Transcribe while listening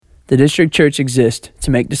The District Church exists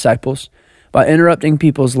to make disciples by interrupting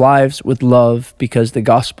people's lives with love because the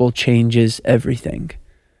gospel changes everything.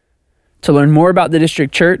 To learn more about the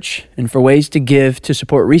District Church and for ways to give to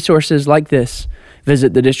support resources like this,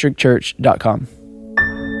 visit thedistrictchurch.com.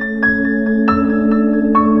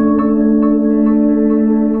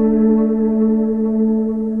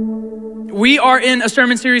 We are in a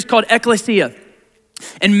sermon series called Ekklēsía.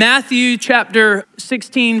 In Matthew chapter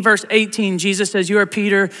 16, verse 18, Jesus says, "You are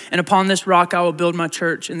Peter, and upon this rock I will build my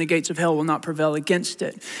church, and the gates of hell will not prevail against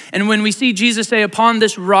it." And when we see Jesus say, "Upon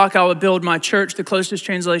this rock I will build my church," the closest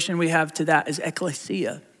translation we have to that is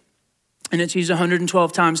Ekklēsia. And it's used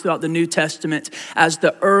 112 times throughout the New Testament as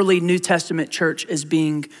the early New Testament church is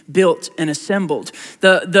being built and assembled.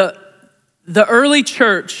 The early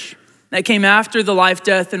church that came after the life,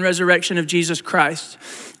 death, and resurrection of Jesus Christ,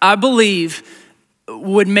 I believe,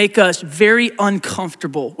 would make us very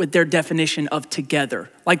uncomfortable with their definition of together.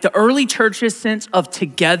 Like the early church's sense of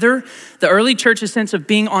together, the early church's sense of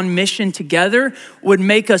being on mission together would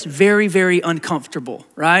make us very, very uncomfortable,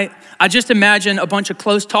 right? I just imagine a bunch of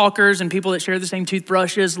close talkers and people that share the same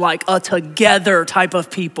toothbrushes, like a together type of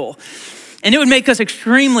people. And it would make us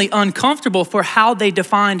extremely uncomfortable for how they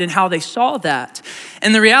defined and how they saw that.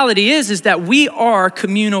 And the reality is that we are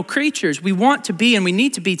communal creatures. We want to be and we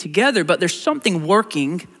need to be together, but there's something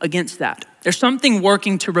working against that. There's something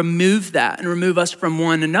working to remove that and remove us from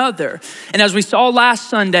one another. And as we saw last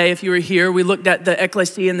Sunday, if you were here, we looked at the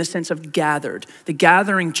Ekklēsía in the sense of gathered, the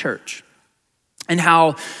gathering church, and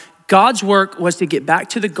how God's work was to get back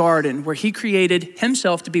to the garden where he created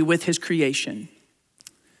himself to be with his creation.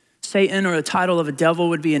 Satan, or the title of a devil,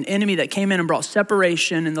 would be an enemy that came in and brought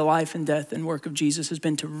separation, and the life and death and work of Jesus has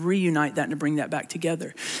been to reunite that and to bring that back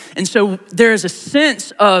together. And so there is a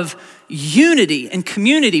sense of unity and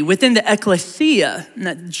community within the Ekklēsia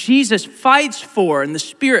that Jesus fights for, and the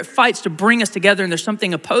Spirit fights to bring us together, and there's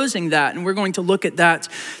something opposing that, and we're going to look at that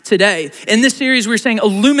today. In this series, we're saying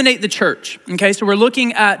illuminate the church, okay? So we're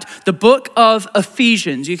looking at the book of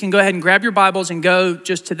Ephesians. You can go ahead and grab your Bibles and go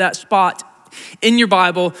just to that spot in your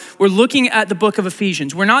Bible. We're looking at the book of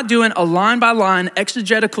Ephesians. We're not doing a line-by-line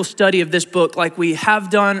exegetical study of this book like we have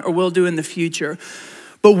done or will do in the future,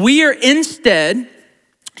 but we are instead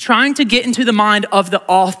trying to get into the mind of the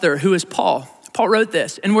author, who is Paul. Paul wrote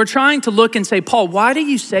this, and we're trying to look and say, Paul, why do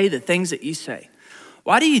you say the things that you say?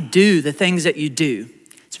 Why do you do the things that you do?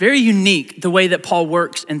 It's very unique the way that Paul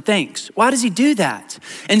works and thinks. Why does he do that?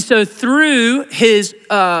 And so through his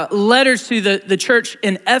letters to the church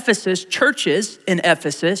in Ephesus, churches in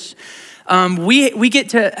Ephesus, we get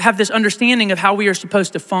to have this understanding of how we are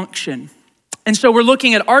supposed to function. And so we're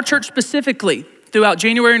looking at our church specifically throughout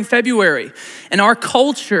January and February, and our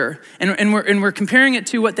culture, and we're comparing it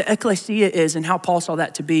to what the Ekklēsía is and how Paul saw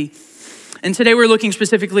that to be. And today we're looking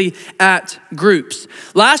specifically at groups.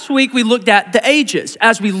 Last week we looked at the ages.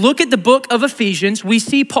 As we look at the book of Ephesians, we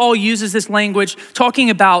see Paul uses this language talking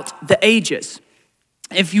about the ages.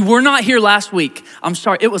 If you were not here last week, I'm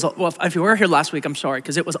sorry. If you were here last week, I'm sorry,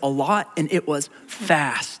 because it was a lot and it was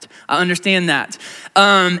fast. I understand that.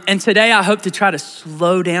 And today I hope to try to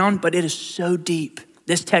slow down, but it is so deep.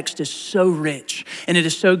 This text is so rich, and it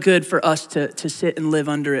is so good for us to sit and live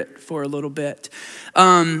under it for a little bit.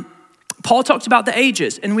 Paul talks about the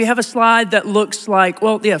ages, and we have a slide that looks like,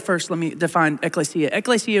 first let me define Ekklēsía.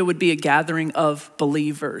 Ekklēsía would be a gathering of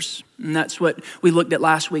believers, and that's what we looked at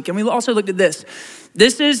last week. And we also looked at this.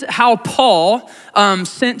 This is how Paul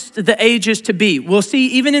sensed the ages to be. We'll see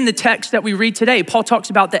even in the text that we read today, Paul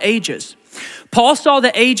talks about the ages. Paul saw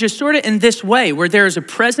the ages sort of in this way, where there is a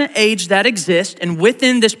present age that exists, and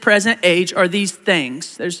within this present age are these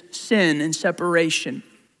things. There's sin and separation.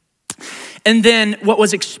 And then what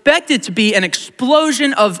was expected to be an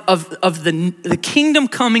explosion of the kingdom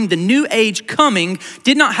coming, the new age coming,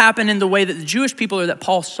 did not happen in the way that the Jewish people or that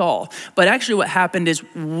Paul saw. But actually what happened is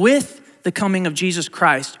with the coming of Jesus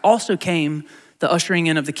Christ also came the ushering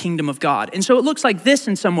in of the kingdom of God. And so it looks like this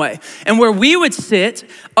in some way. And where we would sit,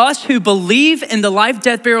 us who believe in the life,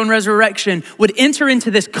 death, burial, and resurrection would enter into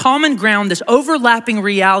this common ground, this overlapping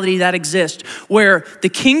reality that exists where the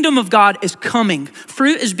kingdom of God is coming.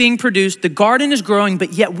 Fruit is being produced, the garden is growing,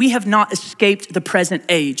 but yet we have not escaped the present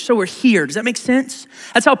age. So we're here. Does that make sense?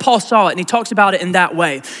 That's how Paul saw it, and he talks about it in that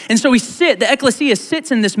way. And so the Ekklēsía sits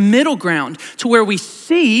in this middle ground to where we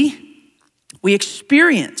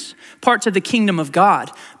experience parts of the kingdom of God,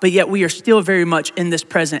 but yet we are still very much in this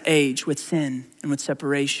present age with sin and with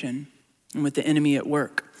separation and with the enemy at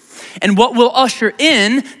work. And what will usher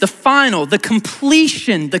in the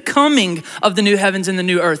completion, the coming of the new heavens and the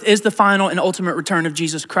new earth is the final and ultimate return of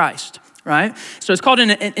Jesus Christ. right? So it's called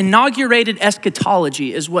an inaugurated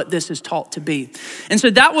eschatology is what this is taught to be. And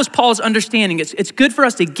so that was Paul's understanding. It's good for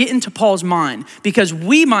us to get into Paul's mind because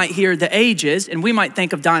we might hear the ages and we might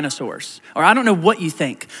think of dinosaurs, or I don't know what you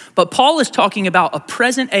think, but Paul is talking about a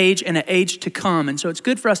present age and an age to come. And so it's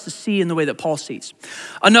good for us to see in the way that Paul sees.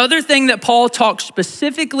 Another thing that Paul talks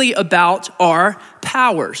specifically about are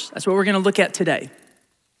powers. That's what we're going to look at today.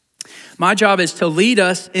 My job is to lead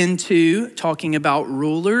us into talking about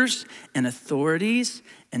rulers and authorities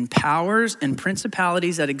and powers and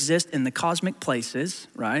principalities that exist in the cosmic places,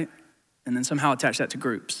 right? And then somehow attach that to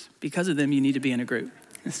groups. Because of them, you need to be in a group.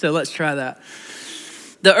 So let's try that.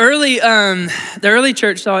 The early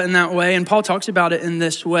church saw it in that way, and Paul talks about it in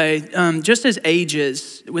this way. Just as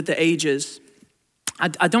ages, with the ages,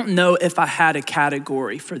 I don't know if I had a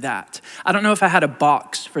category for that. I don't know if I had a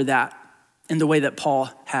box for that in the way that Paul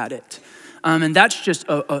had it. And that's just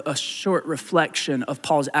a short reflection of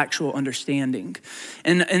Paul's actual understanding.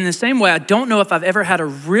 And in the same way, I don't know if I've ever had a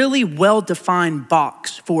really well-defined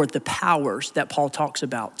box for the powers that Paul talks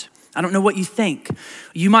about. I don't know what you think.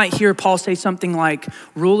 You might hear Paul say something like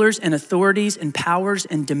rulers and authorities and powers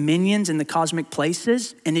and dominions in the cosmic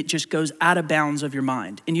places, and it just goes out of bounds of your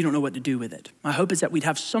mind, and you don't know what to do with it. My hope is that we'd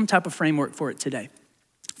have some type of framework for it today.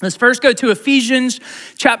 Let's first go to Ephesians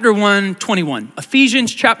chapter 1, 21.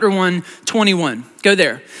 Ephesians chapter 1, 21. Go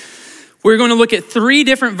there. We're going to look at 3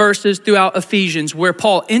 different verses throughout Ephesians where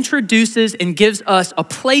Paul introduces and gives us a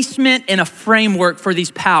placement and a framework for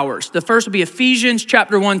these powers. The first will be Ephesians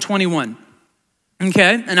chapter 1, 21.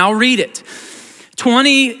 Okay, and I'll read it.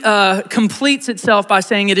 20 completes itself by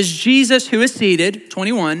saying it is Jesus who is seated,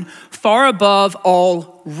 21, far above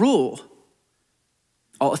all rule,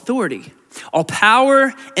 all authority, all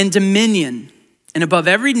power and dominion, and above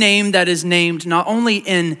every name that is named, not only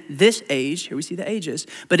in this age, here we see the ages,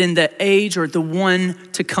 but in the age or the one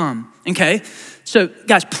to come, okay? So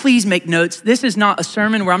guys, please make notes. This is not a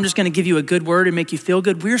sermon where I'm just gonna give you a good word and make you feel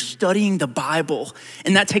good. We're studying the Bible,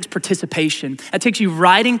 and that takes participation. That takes you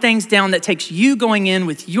writing things down, that takes you going in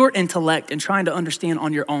with your intellect and trying to understand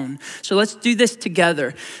on your own. So let's do this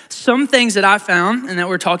together. Some things that I found and that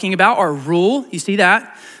we're talking about are rule, you see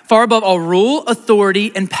that? Far above all rule,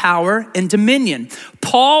 authority, and power, and dominion.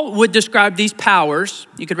 Paul would describe these powers,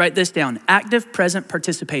 you could write this down, active, present,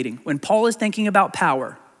 participating. When Paul is thinking about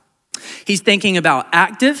power, he's thinking about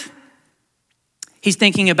active, he's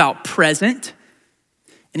thinking about present,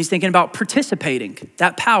 and he's thinking about participating.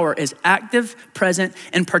 That power is active, present,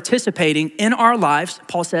 and participating in our lives,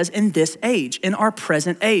 Paul says, in this age, in our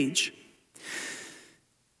present age.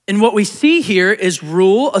 And what we see here is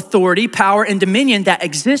rule, authority, power, and dominion that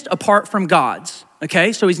exist apart from God's,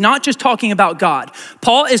 okay? So he's not just talking about God.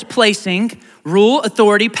 Paul is placing rule,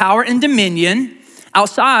 authority, power, and dominion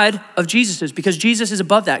outside of Jesus's because Jesus is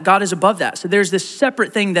above that. God is above that. So there's this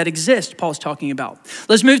separate thing that exists Paul's talking about.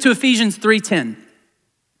 Let's move to Ephesians 3:10.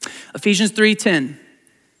 Ephesians 3:10.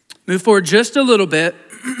 Move forward just a little bit.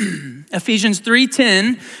 Ephesians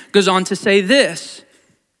 3:10 goes on to say this.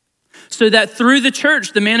 So that through the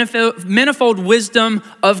church, the manifold wisdom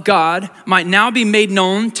of God might now be made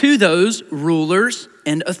known to those rulers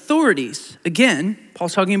and authorities. Again,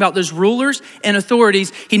 Paul's talking about those rulers and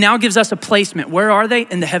authorities. He now gives us a placement. Where are they?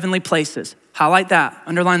 In the heavenly places. Highlight that,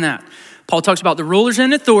 underline that. Paul talks about the rulers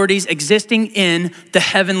and authorities existing in the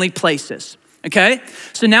heavenly places, okay?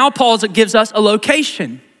 So now Paul gives us a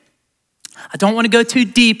location. I don't want to go too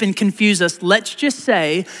deep and confuse us. Let's just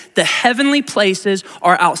say the heavenly places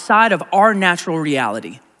are outside of our natural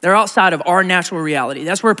reality. They're outside of our natural reality.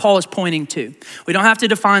 That's where Paul is pointing to. We don't have to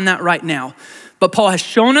define that right now. But Paul has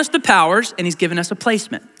shown us the powers and he's given us a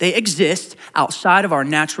placement. They exist outside of our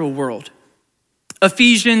natural world.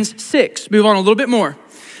 Ephesians 6, move on a little bit more.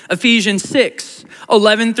 Ephesians 6,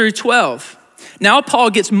 11 through 12. Now Paul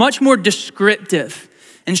gets much more descriptive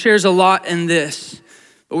and shares a lot in this.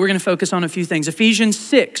 But we're going to focus on a few things. Ephesians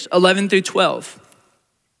 6, 11 through 12.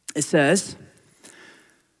 It says,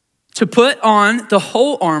 to put on the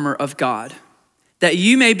whole armor of God, that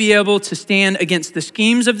you may be able to stand against the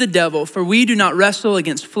schemes of the devil, for we do not wrestle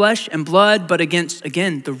against flesh and blood, but against,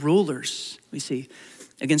 again, the rulers, we see,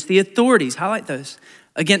 against the authorities, highlight those,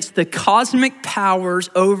 against the cosmic powers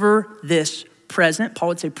over this present, Paul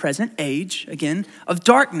would say present age, again, of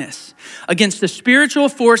darkness, against the spiritual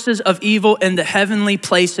forces of evil in the heavenly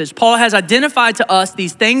places. Paul has identified to us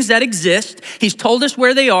these things that exist. He's told us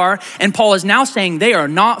where they are, and Paul is now saying they are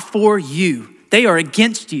not for you. They are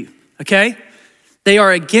against you, okay? They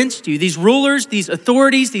are against you. These rulers, these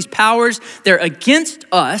authorities, these powers, they're against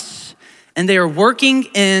us, and they are working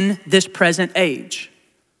in this present age.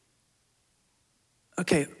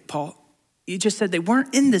 Okay, Paul, You just said they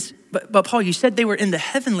weren't in this, but Paul, you said they were in the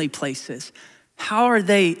heavenly places. How are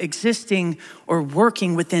they existing or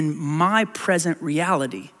working within my present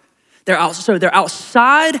reality? They're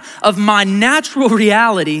outside of my natural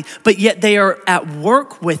reality, but yet they are at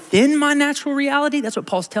work within my natural reality. That's what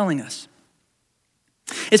Paul's telling us.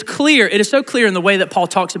 It's clear, it is so clear in the way that Paul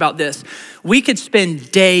talks about this. We could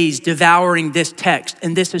spend days devouring this text,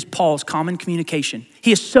 and this is Paul's common communication.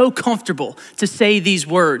 He is so comfortable to say these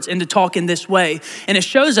words and to talk in this way. And it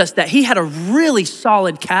shows us that he had a really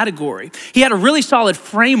solid category. He had a really solid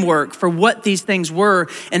framework for what these things were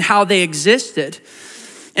and how they existed.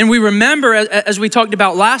 And we remember, as we talked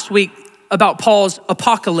about last week, about Paul's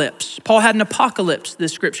apocalypse. Paul had an apocalypse, the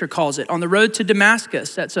scripture calls it, on the road to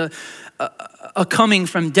Damascus. That's a coming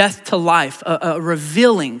from death to life, a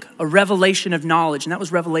revealing, a revelation of knowledge. And that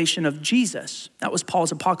was revelation of Jesus. That was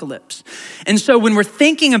Paul's apocalypse. And so when we're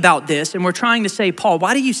thinking about this and we're trying to say, Paul,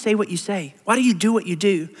 why do you say what you say? Why do you do what you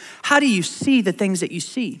do? How do you see the things that you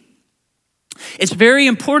see? It's very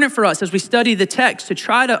important for us as we study the text to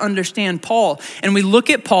try to understand Paul. And we look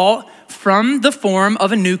at Paul from the form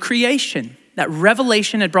of a new creation. That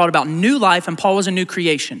revelation had brought about new life, and Paul was a new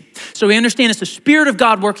creation. So we understand it's the Spirit of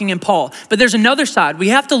God working in Paul. But there's another side. We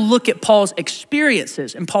have to look at Paul's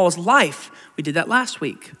experiences and Paul's life. We did that last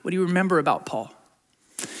week. What do you remember about Paul?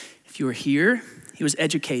 If you were here, he was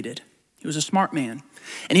educated. He was a smart man.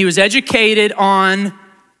 And he was educated on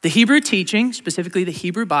the Hebrew teaching, specifically the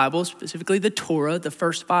Hebrew Bible, specifically the Torah, the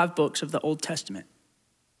first 5 books of the Old Testament.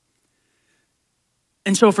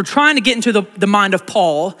 And so if we're trying to get into the mind of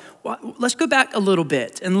Paul, let's go back a little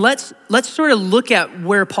bit and let's sort of look at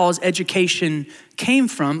where Paul's education came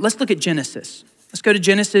from. Let's look at Genesis. Let's go to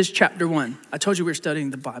Genesis chapter 1. I told you we were studying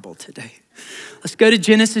the Bible today. Let's go to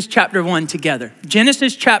Genesis chapter 1 together.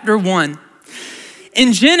 Genesis chapter 1.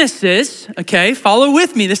 In Genesis, okay, follow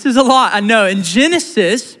with me. This is a lot, I know. In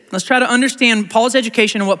Genesis, let's try to understand Paul's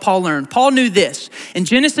education and what Paul learned. Paul knew this. In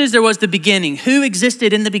Genesis, there was the beginning. Who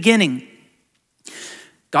existed in the beginning?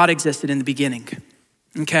 God existed in the beginning,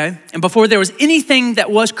 okay? And before there was anything that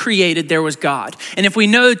was created, there was God. And if we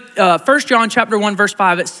know 1 John chapter 1, verse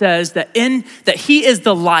 5, it says that he is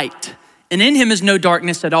the light, and in him is no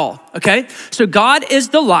darkness at all, okay? So God is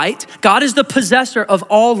the light. God is the possessor of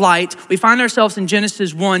all light. We find ourselves in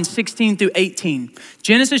Genesis 1, 16 through 18.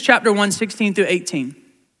 Genesis chapter 1, 16 through 18.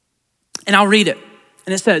 And I'll read it.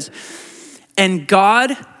 And it says, and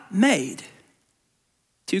God made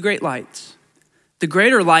 2 great lights, the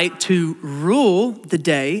greater light to rule the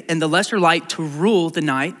day and the lesser light to rule the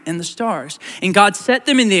night and the stars. And God set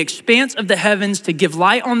them in the expanse of the heavens to give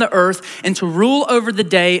light on the earth and to rule over the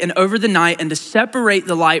day and over the night and to separate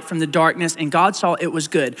the light from the darkness. And God saw it was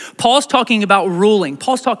good. Paul's talking about ruling.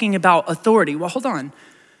 Paul's talking about authority. Well, hold on.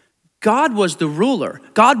 God was the ruler.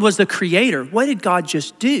 God was the creator. What did God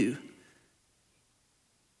just do?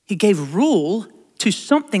 He gave rule to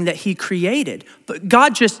something that he created. But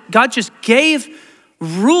God just gave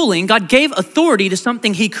ruling, God gave authority to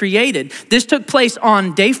something he created. This took place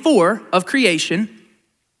on day 4 of creation.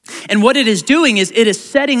 And what it is doing is it is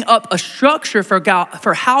setting up a structure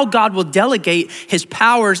for how God will delegate his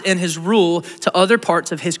powers and his rule to other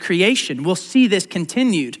parts of his creation. We'll see this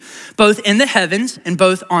continued, both in the heavens and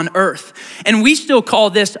both on earth. And we still call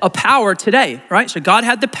this a power today, right? So God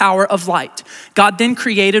had the power of light. God then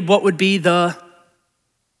created what would be the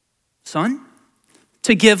sun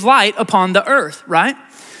to give light upon the earth, right?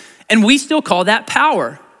 And we still call that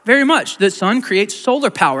power, very much. The sun creates solar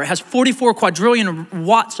power. It has 44 quadrillion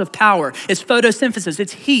watts of power. It's photosynthesis,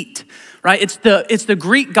 it's heat, right? It's the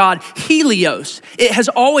Greek god Helios. It has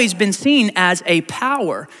always been seen as a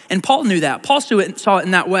power. And Paul knew that. Paul saw it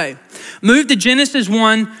in that way. Move to Genesis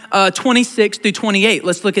 1, 26 through 28.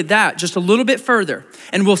 Let's look at that just a little bit further.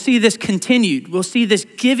 And we'll see this continued. We'll see this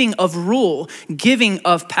giving of rule, giving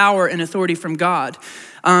of power and authority from God.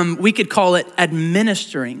 We could call it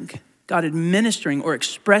administering. God administering or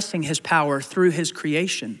expressing his power through his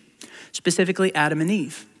creation, specifically Adam and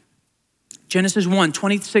Eve. Genesis 1,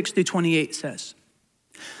 26 through 28 says,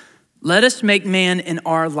 let us make man in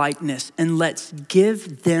our likeness and let's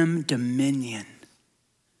give them dominion.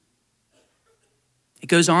 It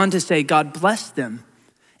goes on to say, God blessed them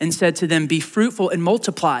and said to them, be fruitful and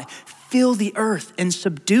multiply, fill the earth and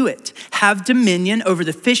subdue it. Have dominion over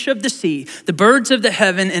the fish of the sea, the birds of the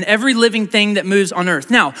heaven, and every living thing that moves on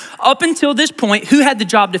earth. Now, up until this point, who had the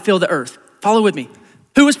job to fill the earth? Follow with me.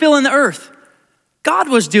 Who was filling the earth? God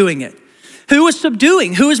was doing it. Who was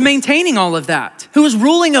subduing? Who was maintaining all of that? Who was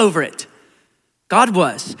ruling over it? God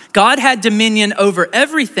was. God had dominion over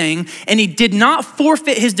everything, and he did not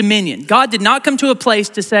forfeit his dominion. God did not come to a place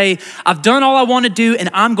to say, I've done all I want to do and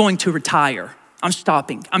I'm going to retire. I'm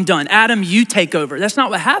stopping, I'm done. Adam, you take over. That's not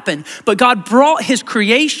what happened. But God brought his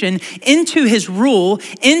creation into his rule,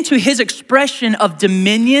 into his expression of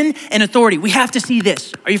dominion and authority. We have to see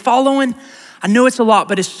this. Are you following? I know it's a lot,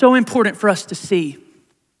 but it's so important for us to see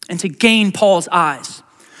and to gain Paul's eyes.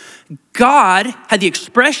 God had the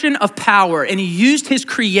expression of power, and he used his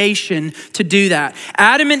creation to do that.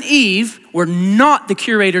 Adam and Eve were not the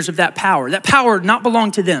curators of that power. That power did not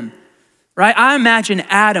belong to them, right? I imagine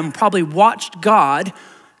Adam probably watched God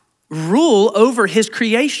rule over his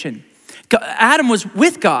creation. Adam was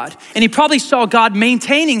with God, and he probably saw God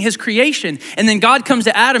maintaining his creation. And then God comes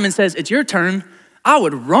to Adam and says, it's your turn. I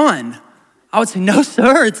would run. I would say, no,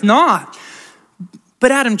 sir, it's not.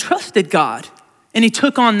 But Adam trusted God. And he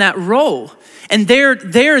took on that role. And there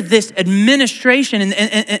this administration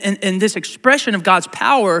and this expression of God's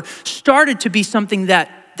power started to be something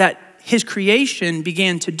that his creation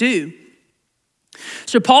began to do.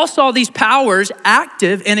 So Paul saw these powers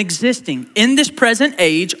active and existing in this present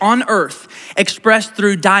age on earth, expressed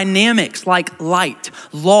through dynamics like light,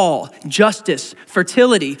 law, justice,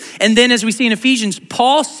 fertility. And then as we see in Ephesians,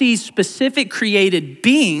 Paul sees specific created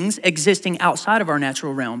beings existing outside of our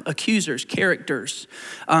natural realm, accusers, characters,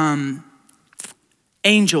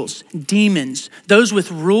 angels, demons, those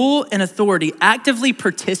with rule and authority actively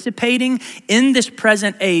participating in this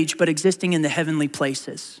present age, but existing in the heavenly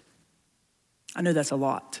places. I know that's a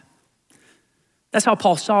lot. That's how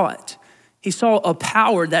Paul saw it. He saw a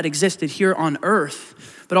power that existed here on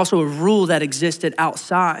earth, but also a rule that existed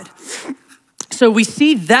outside. So we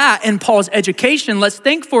see that in Paul's education. Let's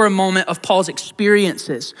think for a moment of Paul's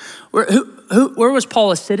experiences. Where was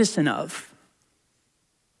Paul a citizen of?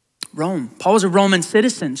 Rome. Paul was a Roman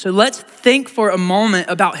citizen. So let's think for a moment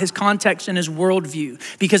about his context and his worldview,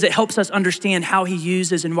 because it helps us understand how he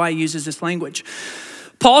uses and why he uses this language.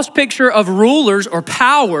 Paul's picture of rulers or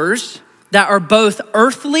powers that are both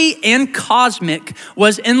earthly and cosmic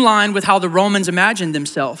was in line with how the Romans imagined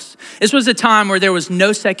themselves. This was a time where there was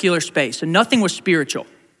no secular space, so nothing was spiritual.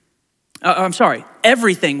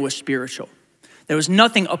 Everything was spiritual. There was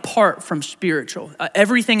nothing apart from spiritual.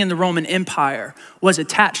 Everything in the Roman Empire was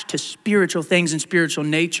attached to spiritual things and spiritual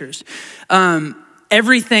natures.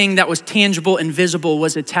 Everything that was tangible and visible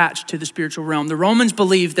was attached to the spiritual realm. The Romans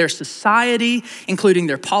believed their society, including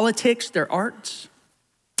their politics, their arts,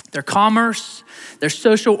 their commerce, their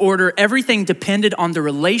social order, everything depended on the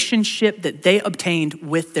relationship that they obtained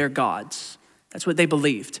with their gods. That's what they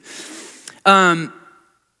believed.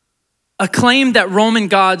 A claim that Roman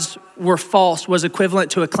gods were false was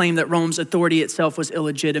equivalent to a claim that Rome's authority itself was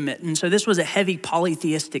illegitimate. And so this was a heavy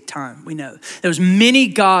polytheistic time, we know. There was many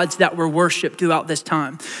gods that were worshiped throughout this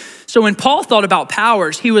time. So when Paul thought about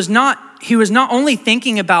powers, he was not only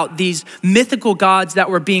thinking about these mythical gods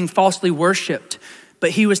that were being falsely worshiped,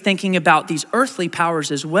 but he was thinking about these earthly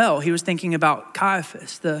powers as well. He was thinking about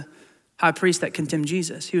Caiaphas, the high priest that condemned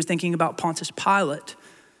Jesus. He was thinking about Pontius Pilate,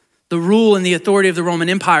 the rule and the authority of the Roman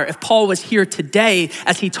Empire. If Paul was here today,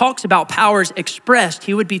 as he talks about powers expressed,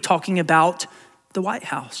 he would be talking about the White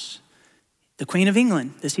House, the Queen of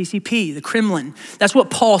England, the CCP, the Kremlin. That's what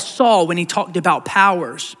Paul saw when he talked about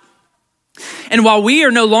powers. And while we are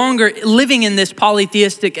no longer living in this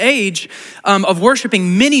polytheistic age of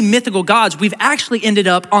worshiping many mythical gods, we've actually ended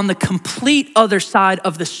up on the complete other side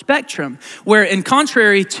of the spectrum, where in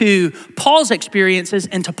contrary to Paul's experiences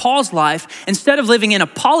and to Paul's life, instead of living in a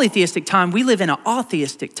polytheistic time, we live in an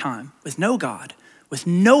atheistic time with no God, with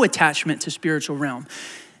no attachment to spiritual realm.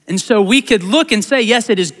 And so we could look and say, yes,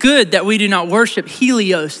 it is good that we do not worship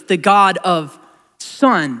Helios, the god of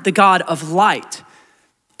sun, the god of light.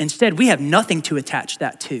 Instead, we have nothing to attach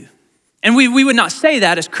that to. And we would not say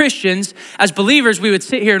that as Christians. As believers, we would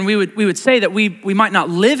sit here and we would say that we might not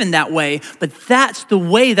live in that way, but that's the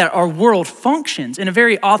way that our world functions, in a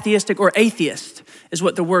very atheistic or atheist is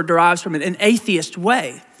what the word derives from it, an atheist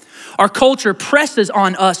way. Our culture presses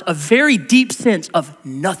on us a very deep sense of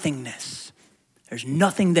nothingness. There's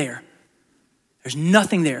nothing there. There's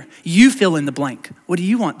nothing there. You fill in the blank. What do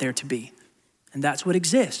you want there to be? And that's what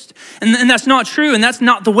exists. And that's not true, and that's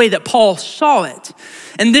not the way that Paul saw it.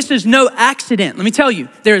 And this is no accident. Let me tell you,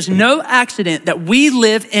 there is no accident that we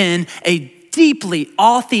live in a deeply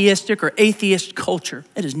atheistic or atheist culture.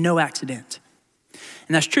 It is no accident.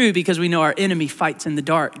 And that's true because we know our enemy fights in the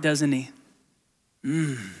dark, doesn't he?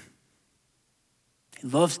 He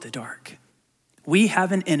loves the dark. We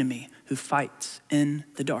have an enemy who fights in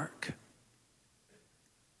the dark.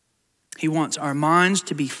 He wants our minds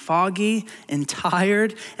to be foggy and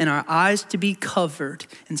tired and our eyes to be covered.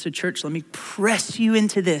 And so, church, let me press you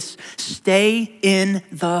into this. Stay in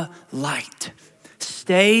the light.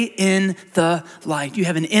 Stay in the light. You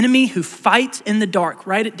have an enemy who fights in the dark.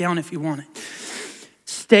 Write it down if you want it.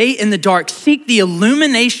 Stay in the dark. Seek the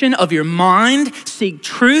illumination of your mind. Seek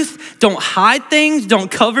truth. Don't hide things.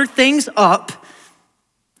 Don't cover things up.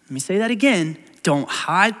 Let me say that again. Don't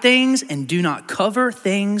hide things and do not cover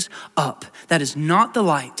things up. That is not the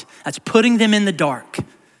light. That's putting them in the dark.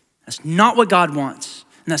 That's not what God wants.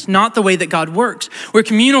 And that's not the way that God works. We're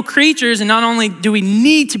communal creatures, and not only do we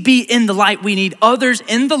need to be in the light, we need others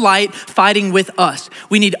in the light fighting with us.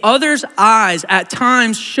 We need others' eyes at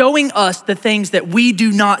times showing us the things that we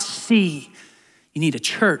do not see. You need a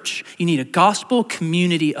church. You need a gospel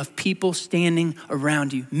community of people standing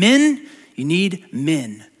around you. Men, you need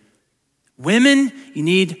men. Women, you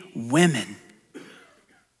need women.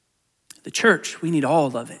 The church, we need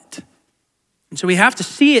all of it. And so we have to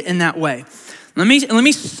see it in that way. Let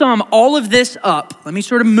me sum all of this up. Let me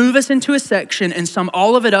sort of move us into a section and sum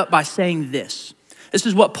all of it up by saying this. This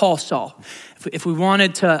is what Paul saw. If we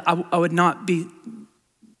wanted to, I would not be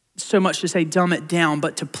so much to say dumb it down,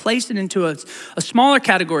 but to place it into a smaller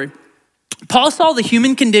category. Paul saw the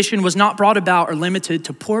human condition was not brought about or limited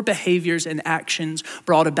to poor behaviors and actions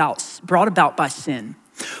brought about by sin.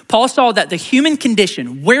 Paul saw that the human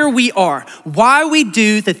condition, where we are, why we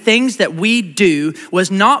do the things that we do, was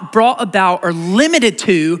not brought about or limited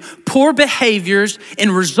to poor behaviors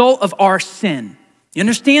in result of our sin. You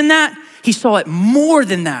understand that? He saw it more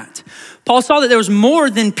than that. Paul saw that there was more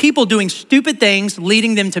than people doing stupid things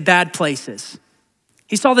leading them to bad places.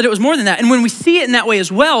 He saw that it was more than that. And when we see it in that way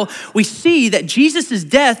as well, we see that Jesus'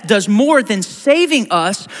 death does more than saving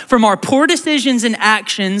us from our poor decisions and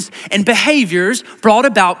actions and behaviors brought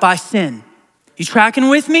about by sin. You tracking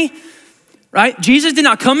with me? Right? Jesus did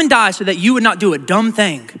not come and die so that you would not do a dumb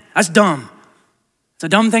thing. That's dumb. It's a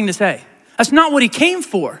dumb thing to say. That's not what he came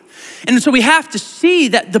for. And so we have to see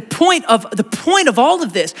that the point of all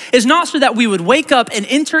of this is not so that we would wake up and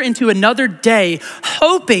enter into another day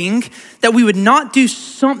hoping that we would not do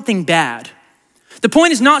something bad. The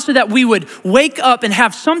point is not so that we would wake up and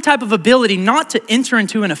have some type of ability not to enter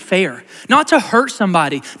into an affair, not to hurt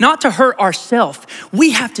somebody, not to hurt ourselves.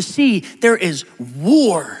 We have to see there is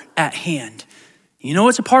war at hand. You know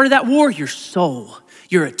what's a part of that war? Your soul,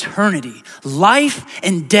 your eternity, life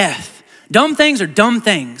and death. Dumb things are dumb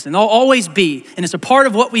things, and they'll always be, and it's a part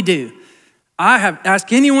of what we do. I have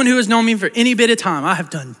asked anyone who has known me for any bit of time, I have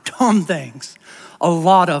done dumb things, a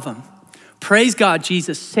lot of them. Praise God,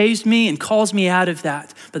 Jesus saves me and calls me out of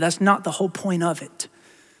that, but that's not the whole point of it.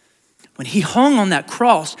 When he hung on that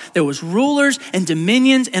cross, there was rulers and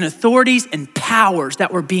dominions and authorities and powers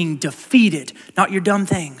that were being defeated, not your dumb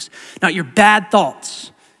things, not your bad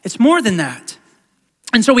thoughts. It's more than that.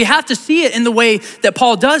 And so we have to see it in the way that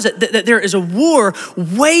Paul does it, that there is a war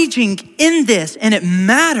waging in this, and it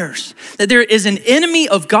matters that there is an enemy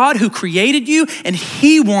of God who created you, and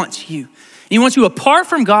he wants you. And he wants you apart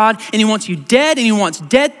from God, and he wants you dead, and he wants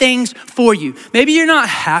dead things for you. Maybe you're not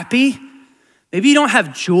happy. Maybe you don't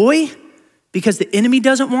have joy because the enemy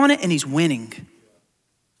doesn't want it, and he's winning.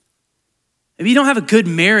 Maybe you don't have a good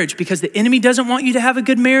marriage because the enemy doesn't want you to have a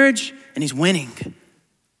good marriage, and he's winning.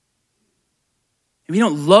 If you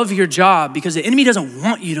don't love your job because the enemy doesn't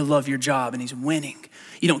want you to love your job and he's winning.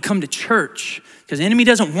 You don't come to church because the enemy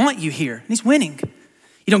doesn't want you here and he's winning.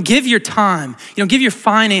 You don't give your time. You don't give your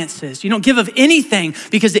finances. You don't give of anything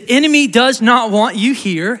because the enemy does not want you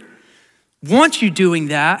here, wants you doing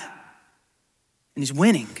that, and he's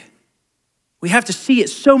winning. We have to see it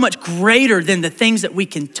so much greater than the things that we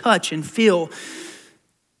can touch and feel.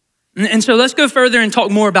 And so let's go further and talk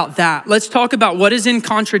more about that. Let's talk about what is in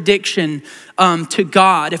contradiction to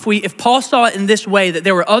God. If Paul saw it in this way, that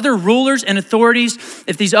there were other rulers and authorities,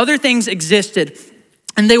 if these other things existed,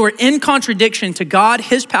 and they were in contradiction to God,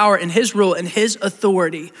 his power and his rule and his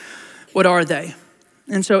authority, what are they?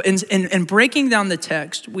 And so in breaking down the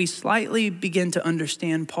text, we slightly begin to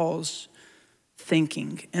understand Paul's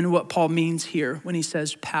thinking and what Paul means here when he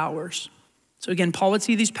says powers. So again, Paul would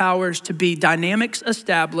see these powers to be dynamics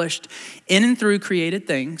established in and through created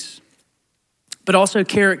things, but also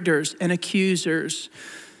characters and accusers,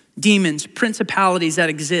 demons, principalities that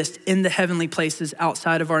exist in the heavenly places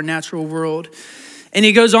outside of our natural world. And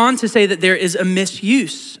he goes on to say that there is a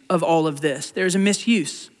misuse of all of this. There's a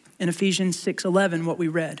misuse in Ephesians 6:11, what we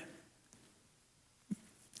read.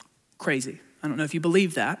 Crazy. I don't know if you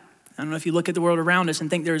believe that. I don't know if you look at the world around us and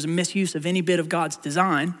think there is a misuse of any bit of God's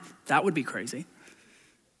design. That would be crazy.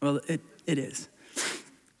 Well, it is.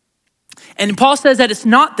 And Paul says that it's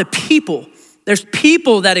not the people. There's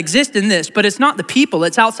people that exist in this, but it's not the people.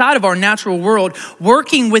 It's outside of our natural world,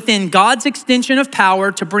 working within God's extension of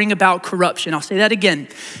power to bring about corruption. I'll say that again.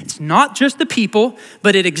 It's not just the people,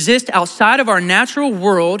 but it exists outside of our natural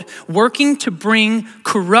world, working to bring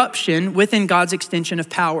corruption within God's extension of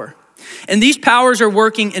power. And these powers are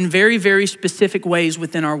working in very, very specific ways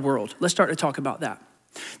within our world. Let's start to talk about that.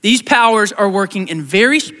 These powers are working in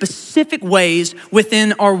very specific ways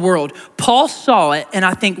within our world. Paul saw it, and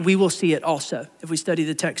I think we will see it also if we study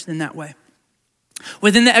the text in that way.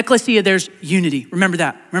 Within the Ekklēsía, there's unity. Remember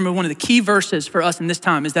that. Remember, one of the key verses for us in this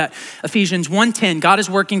time is that Ephesians 1:10, God is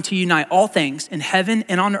working to unite all things in heaven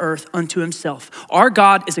and on earth unto himself. Our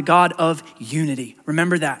God is a God of unity.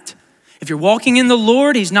 Remember that. If you're walking in the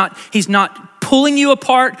Lord, he's not pulling you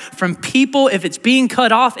apart from people. If it's being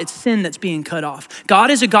cut off, it's sin that's being cut off.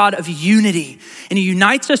 God is a God of unity, and he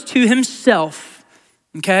unites us to himself,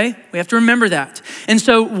 okay? We have to remember that. And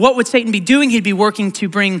so what would Satan be doing? He'd be working to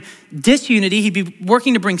bring disunity. He'd be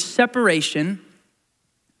working to bring separation.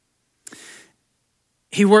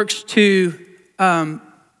 He works to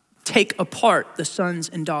take apart the sons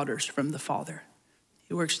and daughters from the Father.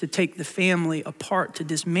 He works to take the family apart, to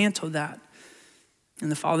dismantle that,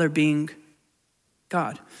 and the Father being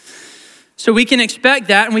God. So we can expect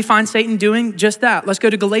that, and we find Satan doing just that. Let's go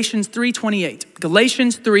to Galatians 3:28.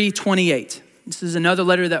 Galatians 3:28. This is another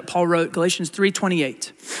letter that Paul wrote, Galatians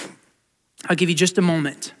 3:28. I'll give you just a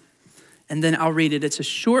moment, and then I'll read it. It's a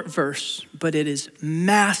short verse, but it is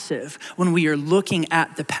massive when we are looking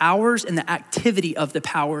at the powers and the activity of the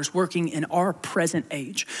powers working in our present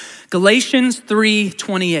age. Galatians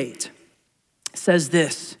 3:28 says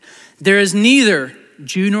this: there is neither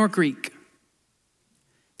Jew nor Greek.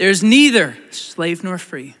 There is neither slave nor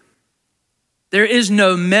free. There is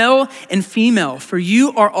no male and female, for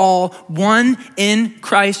you are all one in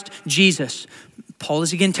Christ Jesus. Paul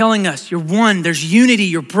is again telling us, you're one, there's unity,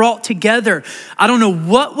 you're brought together. I don't know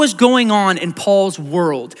what was going on in Paul's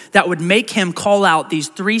world that would make him call out these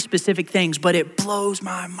three specific things, but it blows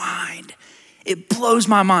my mind. It blows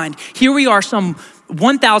my mind. Here we are some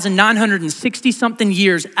 1,960 something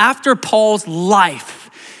years after Paul's life,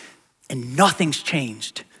 and nothing's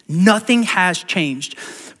changed. Nothing has changed.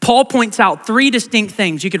 Paul points out three distinct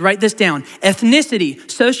things. You could write this down: ethnicity,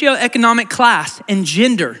 socioeconomic class, and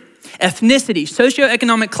gender. Ethnicity,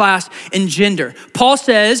 socioeconomic class, and gender. Paul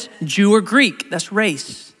says Jew or Greek, that's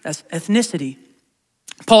race, that's ethnicity.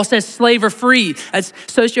 Paul says slave or free, that's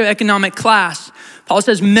socioeconomic class. Paul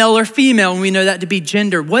says male or female, and we know that to be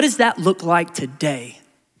gender. What does that look like today?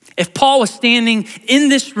 If Paul was standing in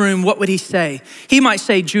this room, what would he say? He might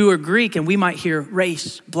say Jew or Greek, and we might hear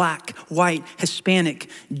race, black, white, Hispanic,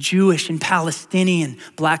 Jewish, and Palestinian.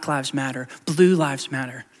 Black lives matter, blue lives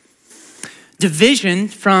matter. Division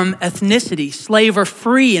from ethnicity, slave or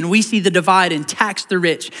free, and we see the divide in tax the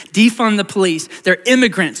rich, defund the police. They're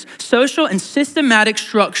immigrants, social and systematic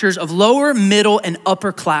structures of lower, middle, and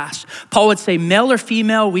upper class. Paul would say male or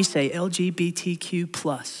female, we say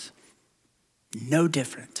LGBTQ+. No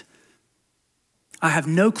different. I have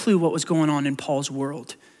no clue what was going on in Paul's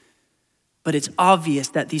world, but it's obvious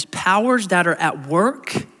that these powers that are at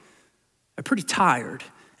work are pretty tired,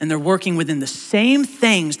 and they're working within the same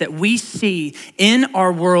things that we see in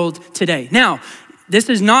our world today. Now, this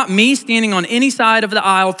is not me standing on any side of the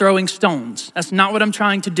aisle throwing stones. That's not what I'm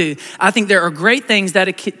trying to do. I think there are great things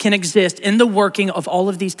that can exist in the working of all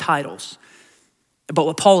of these titles. But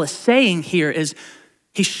what Paul is saying here is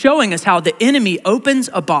he's showing us how the enemy opens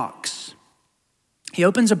a box. He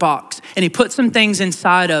opens a box and he puts some things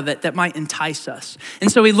inside of it that might entice us. And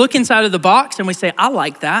so we look inside of the box and we say, I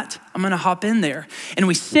like that. I'm gonna hop in there. And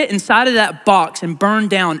we sit inside of that box and burn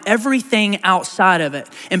down everything outside of it.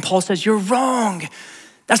 And Paul says, you're wrong.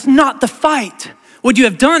 That's not the fight. What you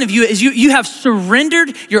have done is you have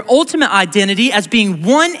surrendered your ultimate identity as being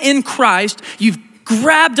one in Christ. You've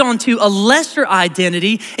grabbed onto a lesser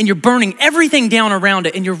identity and you're burning everything down around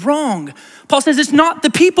it, and you're wrong. Paul says it's not the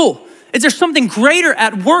people. There's something greater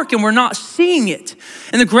at work and we're not seeing it.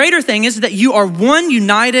 And the greater thing is that you are one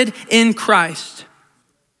united in Christ.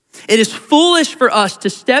 It is foolish for us to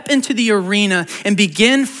step into the arena and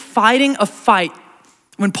begin fighting a fight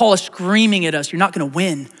when Paul is screaming at us, you're not gonna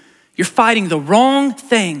win. You're fighting the wrong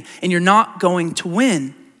thing and you're not going to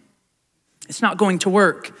win. It's not going to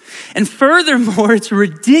work. And furthermore, it's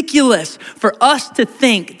ridiculous for us to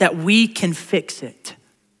think that we can fix it.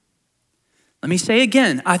 Let me say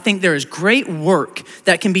again, I think there is great work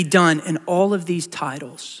that can be done in all of these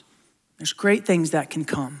titles. There's great things that can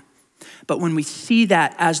come. But when we see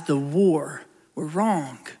that as the war, we're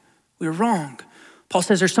wrong. We're wrong. Paul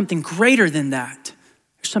says there's something greater than that.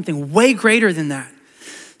 There's something way greater than that.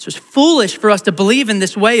 So it's foolish for us to believe in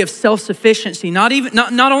this way of self-sufficiency, not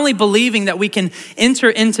only believing that we can enter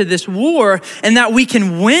into this war and that we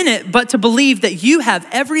can win it, but to believe that you have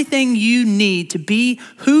everything you need to be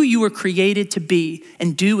who you were created to be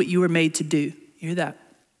and do what you were made to do. You hear that?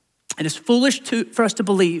 It is foolish for us to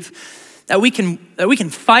believe that we can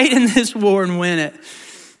fight in this war and win it.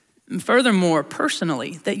 And furthermore,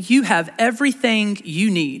 personally, that you have everything you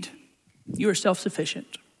need. You are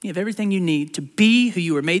self-sufficient. You have everything you need to be who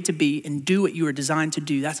you were made to be and do what you were designed to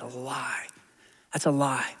do. That's a lie. That's a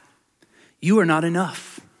lie. You are not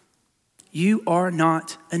enough. You are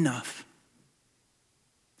not enough.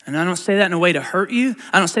 And I don't say that in a way to hurt you.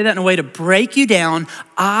 I don't say that in a way to break you down.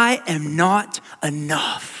 I am not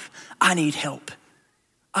enough. I need help.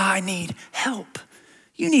 I need help.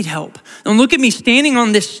 You need help. Don't look at me standing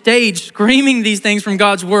on this stage screaming these things from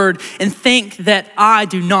God's word and think that I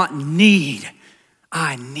do not need.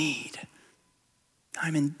 I need.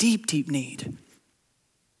 I'm in deep, deep need.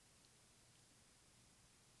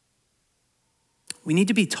 We need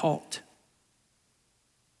to be taught.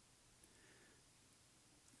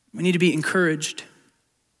 We need to be encouraged.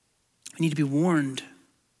 We need to be warned.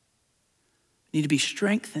 We need to be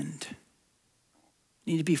strengthened.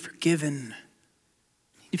 We need to be forgiven.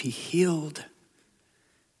 We need to be healed.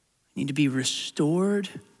 We need to be restored.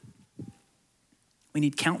 We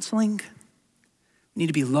need counseling. We need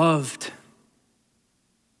to be loved.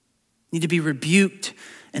 We need to be rebuked,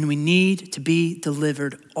 and we need to be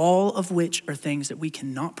delivered, all of which are things that we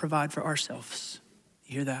cannot provide for ourselves.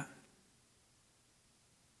 You hear that?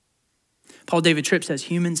 Paul David Tripp says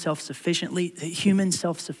human self-sufficiency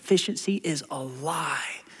is a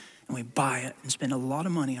lie, and we buy it and spend a lot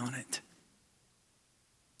of money on it.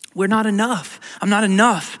 We're not enough. I'm not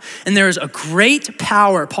enough. And there is a great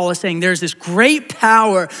power, Paul is saying, there's this great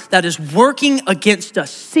power that is working against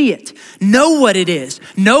us. See it. Know what it is.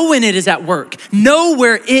 Know when it is at work. Know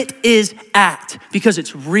where it is at, because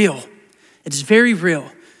it's real. It's very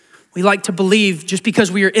real. We like to believe just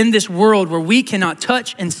because we are in this world where we cannot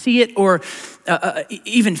touch and see it or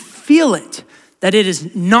even feel it, that it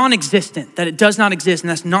is non-existent, that it does not exist, and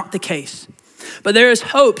that's not the case. But there is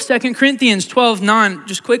hope. 2 Corinthians 12:9,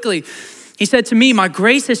 just quickly. He said to me, my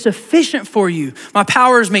grace is sufficient for you. My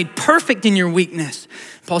power is made perfect in your weakness.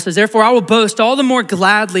 Paul says, therefore I will boast all the more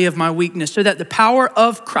gladly of my weakness so that the power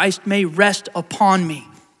of Christ may rest upon me.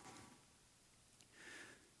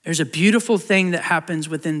 There's a beautiful thing that happens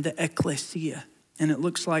within the Ekklēsía, and it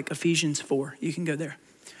looks like Ephesians 4. You can go there.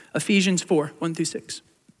 Ephesians 4, 1-6.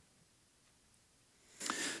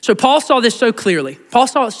 So Paul saw this so clearly. Paul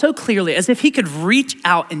saw it so clearly as if he could reach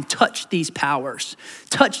out and touch these powers,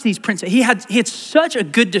 touch these principles. He had such a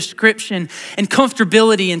good description and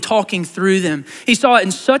comfortability in talking through them. He saw it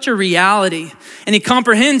in such a reality, and he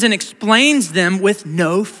comprehends and explains them with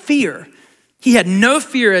no fear. He had no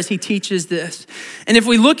fear as he teaches this. And if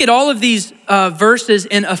we look at all of these verses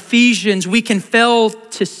in Ephesians, we can fail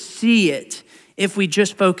to see it if we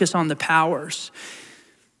just focus on the powers.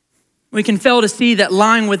 We can fail to see that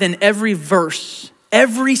lying within every verse,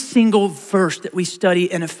 every single verse that we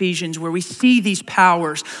study in Ephesians, where we see these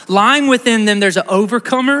powers, lying within them, there's an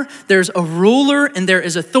overcomer, there's a ruler, and there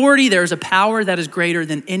is authority. There is a power that is greater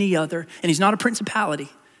than any other. And he's not a principality,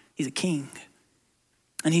 he's a king.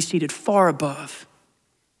 And he's seated far above.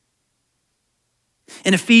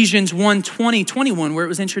 In Ephesians 1:20, 21, where it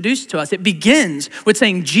was introduced to us, it begins with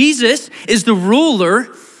saying Jesus is the ruler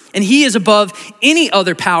and he is above any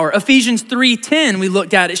other power. Ephesians 3:10, we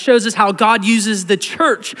looked at, it shows us how God uses the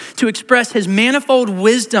church to express his manifold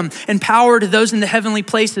wisdom and power to those in the heavenly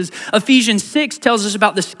places. Ephesians 6 tells us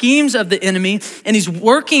about the schemes of the enemy and his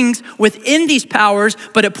workings within these powers,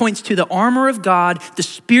 but it points to the armor of God, the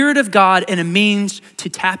Spirit of God, and a means to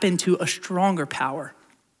tap into a stronger power.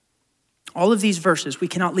 All of these verses, we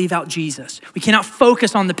cannot leave out Jesus. We cannot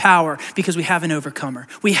focus on the power because we have an overcomer.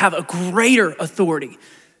 We have a greater authority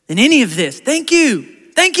than any of this. Thank you.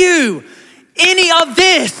 Any of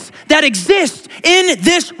this that exists in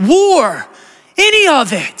this war, any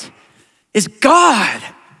of it is God.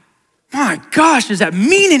 My gosh, does that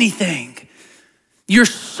mean anything? Your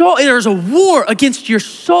soul, there's a war against your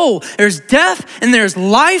soul. There's death and there's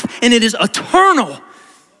life, and it is eternal.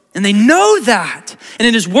 And they know that. And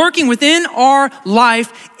it is working within our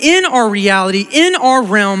life, in our reality, in our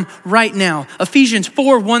realm right now. Ephesians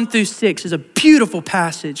 4, 1-6 is a beautiful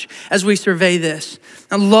passage as we survey this.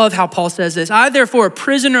 I love how Paul says this. I, therefore, a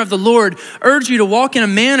prisoner of the Lord, urge you to walk in a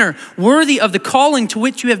manner worthy of the calling to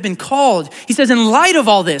which you have been called. He says, in light of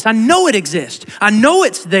all this, I know it exists. I know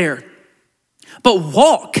it's there. But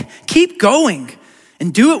walk, keep going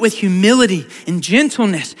And do it with humility and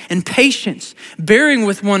gentleness and patience, bearing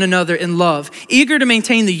with one another in love, eager to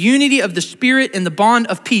maintain the unity of the Spirit and the bond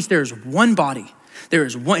of peace. There is one body. There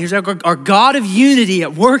is one, here's our God of unity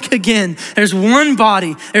at work again. There's one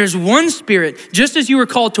body, there's one Spirit, just as you were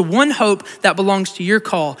called to one hope that belongs to your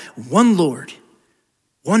call, one Lord,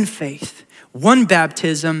 one faith, one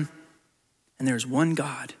baptism, and there's one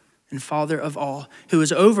God and Father of all, who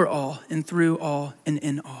is over all and through all and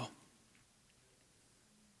in all.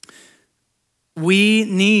 We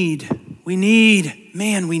need,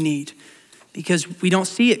 because we don't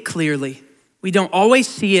see it clearly. We don't always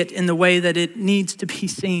see it in the way that it needs to be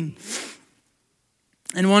seen.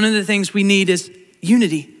 And one of the things we need is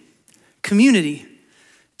unity, community,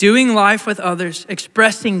 doing life with others,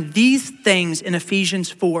 expressing these things in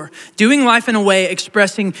Ephesians 4, doing life in a way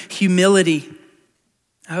expressing humility.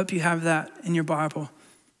 I hope you have that in your Bible,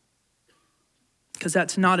 because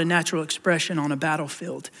that's not a natural expression on a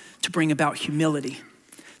battlefield to bring about humility,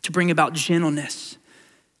 to bring about gentleness,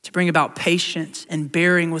 to bring about patience and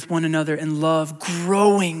bearing with one another in love,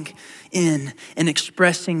 growing in and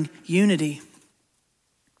expressing unity.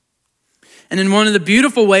 And in one of the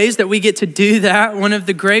beautiful ways that we get to do that, one of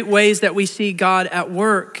the great ways that we see God at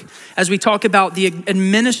work, as we talk about the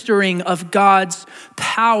administering of God's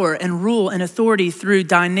power and rule and authority through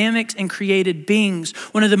dynamics and created beings,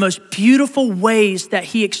 one of the most beautiful ways that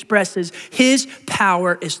he expresses his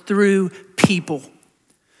power is through people.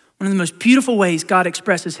 One of the most beautiful ways God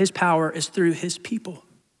expresses his power is through his people.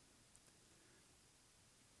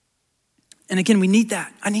 And again, we need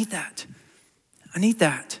that. I need that.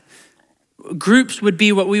 Groups would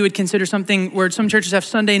be what we would consider something where some churches have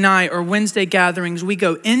Sunday night or Wednesday gatherings. We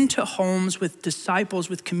go into homes with disciples,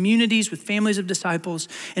 with communities, with families of disciples,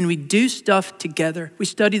 and we do stuff together. We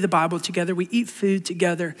study the Bible together. We eat food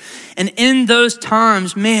together. And in those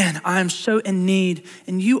times, man, I am so in need,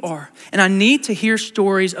 and you are. And I need to hear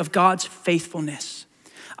stories of God's faithfulness.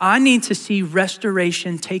 I need to see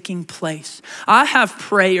restoration taking place. I have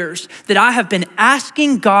prayers that I have been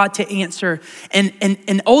asking God to answer.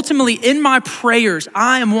 And ultimately in my prayers,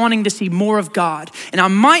 I am wanting to see more of God. And I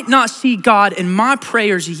might not see God in my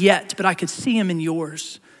prayers yet, but I could see him in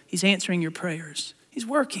yours. He's answering your prayers. He's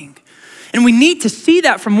working. And we need to see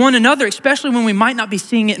that from one another, especially when we might not be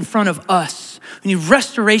seeing it in front of us. We need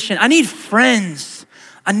restoration. I need friends.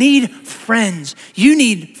 You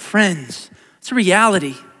need friends. It's a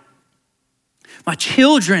reality. My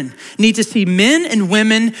children need to see men and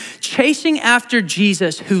women chasing after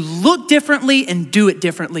Jesus who look differently and do it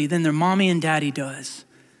differently than their mommy and daddy does.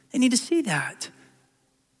 They need to see that.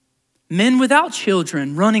 Men without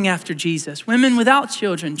children running after Jesus. Women without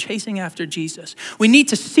children chasing after Jesus. We need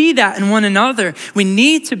to see that in one another. We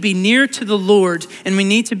need to be near to the Lord, and we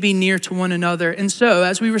need to be near to one another. And so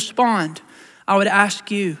as we respond, I would ask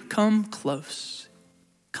you, come close.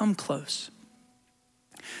 Come close.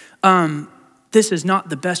 This is not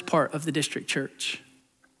the best part of the district church.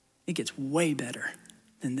 It gets way better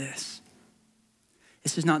than this.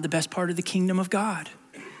 This is not the best part of the kingdom of God.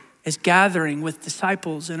 It's gathering with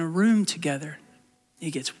disciples in a room together.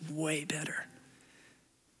 It gets way better.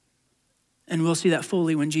 And we'll see that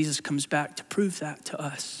fully when Jesus comes back to prove that to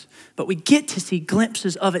us. But we get to see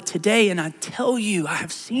glimpses of it today, and I tell you, I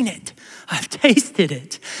have seen it. I've tasted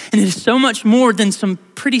it. And it is so much more than some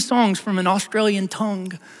pretty songs from an Australian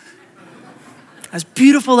tongue. As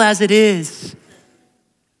beautiful as it is,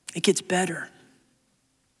 it gets better.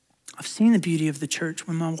 I've seen the beauty of the church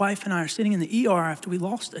when my wife and I are sitting in the ER after we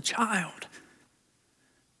lost a child.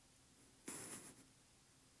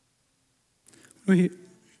 We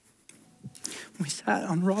sat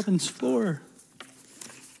on Robin's floor.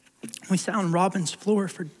 We sat on Robin's floor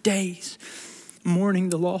for days, mourning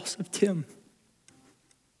the loss of Tim.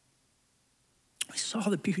 We saw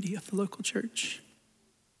the beauty of the local church.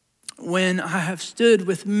 When I have stood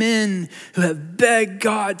with men who have begged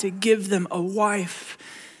God to give them a wife,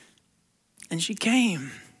 and she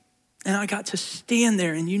came, and I got to stand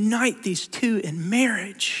there and unite these two in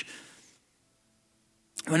marriage.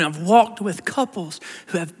 When I've walked with couples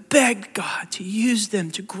who have begged God to use them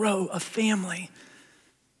to grow a family,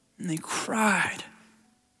 and they cried.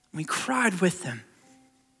 We cried with them.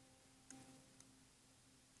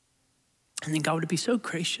 And then God would be so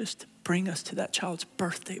gracious to bring us to that child's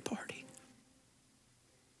birthday party.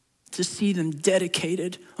 To see them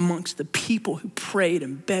dedicated amongst the people who prayed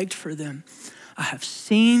and begged for them. I have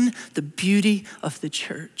seen the beauty of the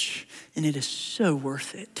church, and it is so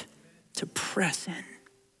worth it to press in.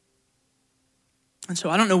 And so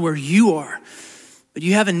I don't know where you are, but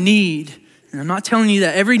you have a need. And I'm not telling you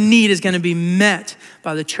that every need is going to be met,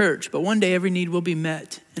 by the church, but one day every need will be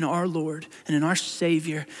met in our Lord and in our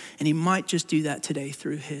Savior, and he might just do that today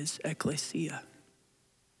through his Ekklēsía.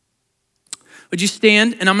 Would you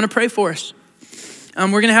stand? And I'm gonna pray for us.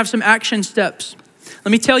 We're gonna have some action steps.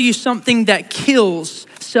 Let me tell you something that kills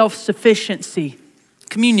self-sufficiency.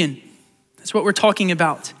 Communion, that's what we're talking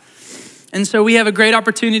about. And so we have a great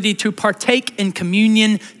opportunity to partake in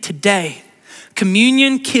communion today.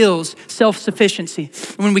 Communion kills self-sufficiency.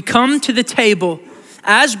 When we come to the table,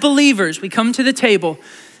 as believers, we come to the table,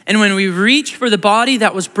 and when we reach for the body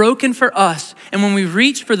that was broken for us, and when we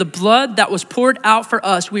reach for the blood that was poured out for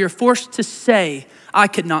us, we are forced to say, I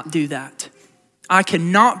could not do that. I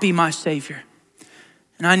cannot be my Savior,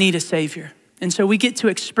 and I need a Savior. And so we get to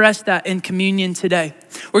express that in communion today.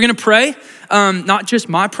 We're gonna pray, not just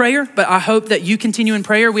my prayer, but I hope that you continue in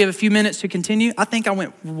prayer. We have a few minutes to continue. I think I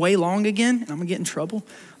went way long again, and I'm gonna get in trouble.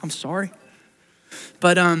 I'm sorry.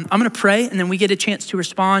 But I'm gonna pray, and then we get a chance to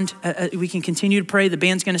respond. We can continue to pray. The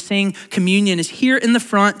band's gonna sing. Communion is here in the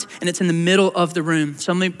front, and it's in the middle of the room.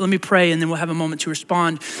 So let me pray, and then we'll have a moment to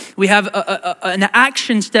respond. We have an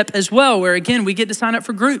action step as well, where again, we get to sign up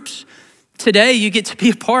for groups. Today, you get to be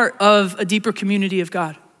a part of a deeper community of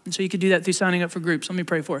God. And so you can do that through signing up for groups. Let me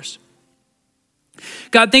pray for us.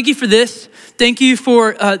 God, thank you for this. Thank you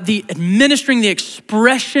for the administering, the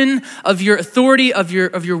expression of your authority, of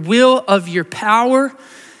your will, of your power.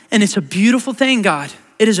 And it's a beautiful thing, God.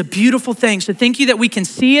 It is a beautiful thing. So thank you that we can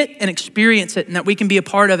see it and experience it and that we can be a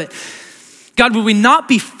part of it. God, would we not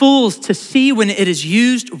be fools to see when it is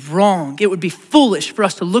used wrong? It would be foolish for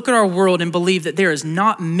us to look at our world and believe that there is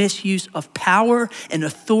not misuse of power and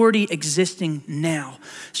authority existing now.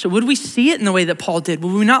 So would we see it in the way that Paul did?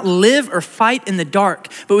 Would we not live or fight in the dark,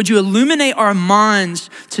 but would you illuminate our minds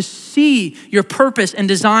to see your purpose and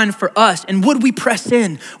design for us? And would we press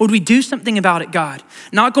in? Would we do something about it, God?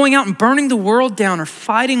 Not going out and burning the world down or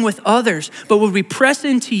fighting with others, but would we press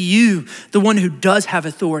into you, the one who does have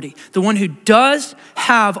authority, the one who does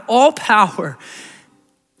have all power.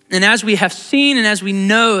 And as we have seen and as we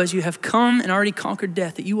know, as you have come and already conquered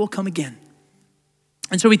death, that you will come again.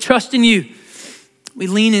 And so we trust in you. We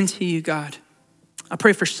lean into you, God. I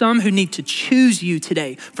pray for some who need to choose you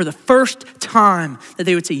today for the first time, that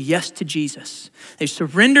they would say yes to Jesus. They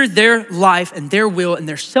surrender their life and their will and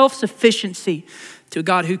their self-sufficiency to a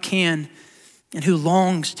God who can and who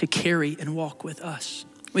longs to carry and walk with us.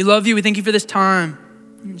 We love you. We thank you for this time.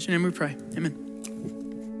 In your name we pray, amen.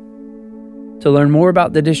 To learn more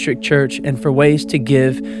about the District Church and for ways to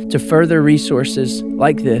give to further resources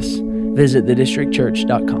like this, visit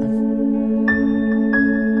thedistrictchurch.com.